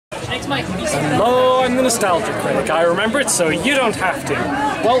Hello, I'm the Nostalgia Critic. I remember it so you don't have to.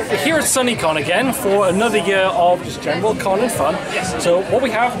 Well, we're here at SunnyCon again for another year of just general con and fun. So what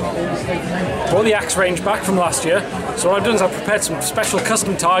we have is brought the axe range back from last year. So what I've done is I've prepared some special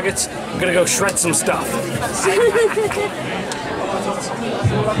custom targets. I'm gonna go shred some stuff. Okay,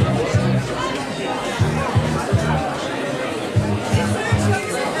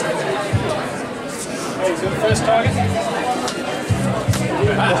 so the first target.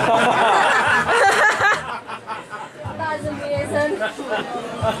 That's amazing.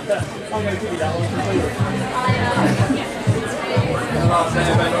 I'm going to give you that one.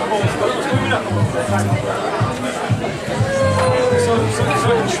 So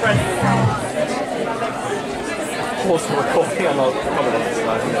shredding. Also recording, I'm not coming on this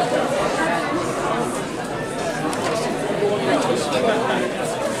line.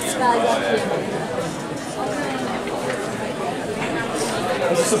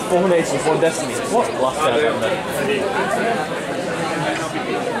 This is 4 nations, 1 destiny. What? Last time.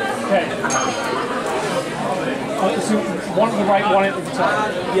 Okay. So one at the right, one at the top.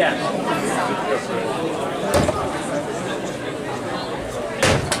 Yeah.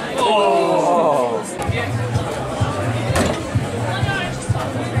 Oh.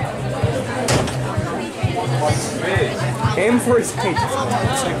 Aim for his feet.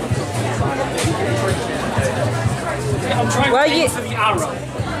 I'm trying to aim for the arrow.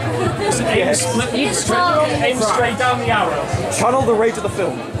 So aim straight down the arrow. Channel the rage of the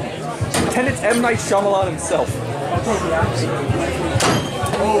film. Pretend it's M. Night Shyamalan himself.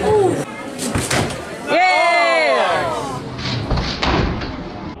 Oh. Yeah!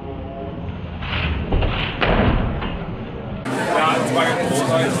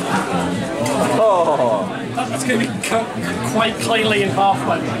 Oh. That's going to be cut quite cleanly in half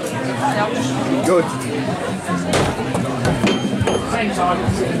by me. Good. Same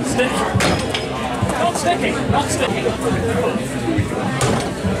target. Stick. Not sticking. Not sticking.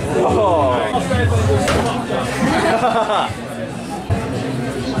 Oh.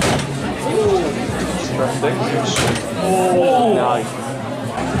 Interesting. Oh. Nice.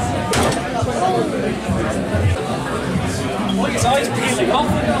 Look, his eyes peeling off.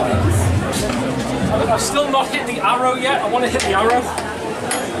 I've still not hit the arrow yet. I want to hit the arrow.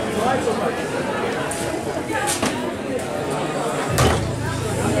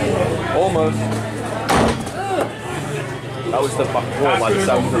 Almost. That was the back wall by the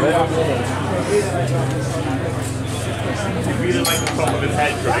sound of it. You really like the top of his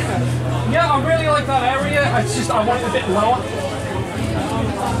head, right? Yeah, I really like that area. It's just I want it a bit lower.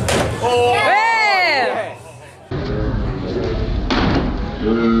 Oh! Yeah!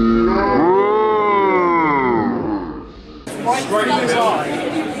 Right in his eye.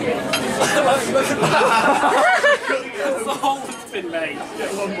 Look at that. The hole that's been made.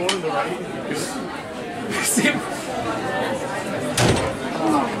 Get one more in the right. See him?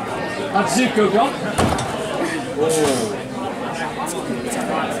 That's Zuko gone.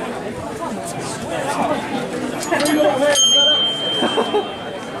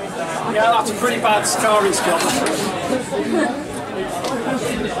 Yeah, that's a pretty bad scar he's got.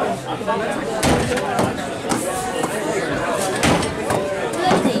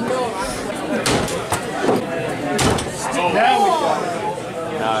 There we go.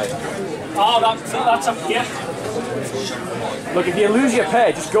 Nice. Oh, that's up here. Look, if you lose your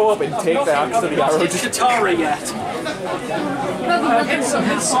pair, just go up and take the axe to the arrow. I've not hit Katara yet. I've hit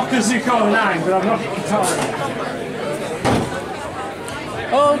Zuko 9, but I've not hit Katara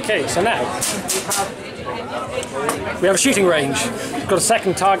yet. Okay, so now we have a shooting range. We've got a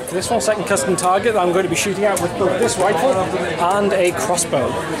second target for this one, second custom target that I'm going to be shooting at with both this rifle and a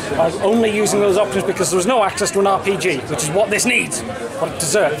crossbow. I was only using those options because there was no access to an RPG, which is what this needs, what it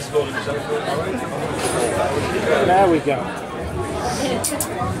deserves. There we go.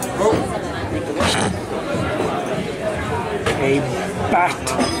 A backed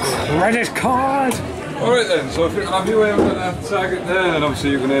credit card. Alright then, so if you're happy with that target there, then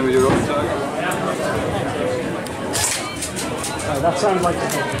obviously you can aim at your own target. That sounds like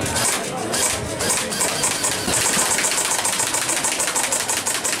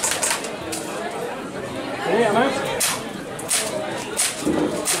yeah, I'm out.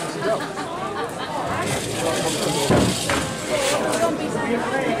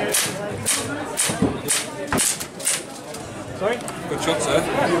 Sorry? Good shots there.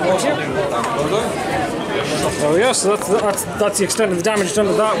 There we go, so that's the extent of the damage done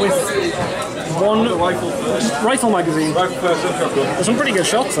to that with one rifle magazine. There's some pretty good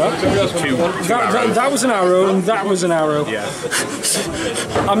shots there. That was an arrow and that was an arrow. Yeah.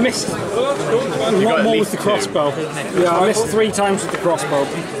 I missed a lot more with the crossbow. Yeah, I missed 3 times with the crossbow.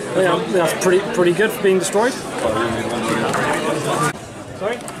 Yeah, that's pretty good for being destroyed.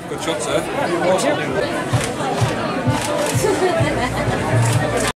 Sorry? Good shots, sir. Thank you.